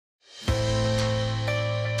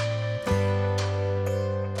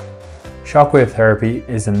Shockwave therapy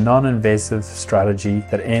is a non-invasive strategy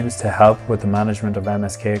that aims to help with the management of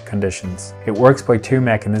MSK conditions. It works by two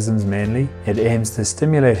mechanisms mainly. It aims to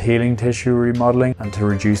stimulate healing tissue remodeling and to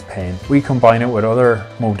reduce pain. We combine it with other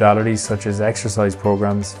modalities such as exercise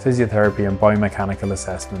programs, physiotherapy and biomechanical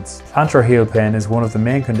assessments. Plantar heel pain is one of the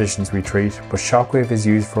main conditions we treat, but Shockwave is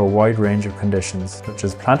used for a wide range of conditions such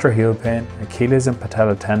as plantar heel pain, achilles and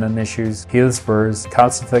patella tendon issues, heel spurs,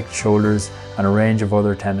 calcific shoulders and a range of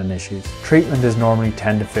other tendon issues. Treatment is normally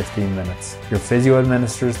 10 to 15 minutes. Your physio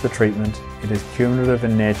administers the treatment. It is cumulative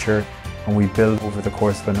in nature and we build over the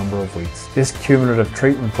course of a number of weeks. This cumulative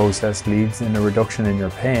treatment process leads in a reduction in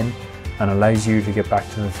your pain and allows you to get back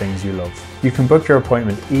to the things you love. You can book your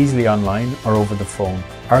appointment easily online or over the phone.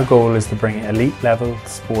 Our goal is to bring elite level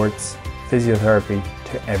sports physiotherapy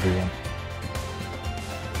to everyone.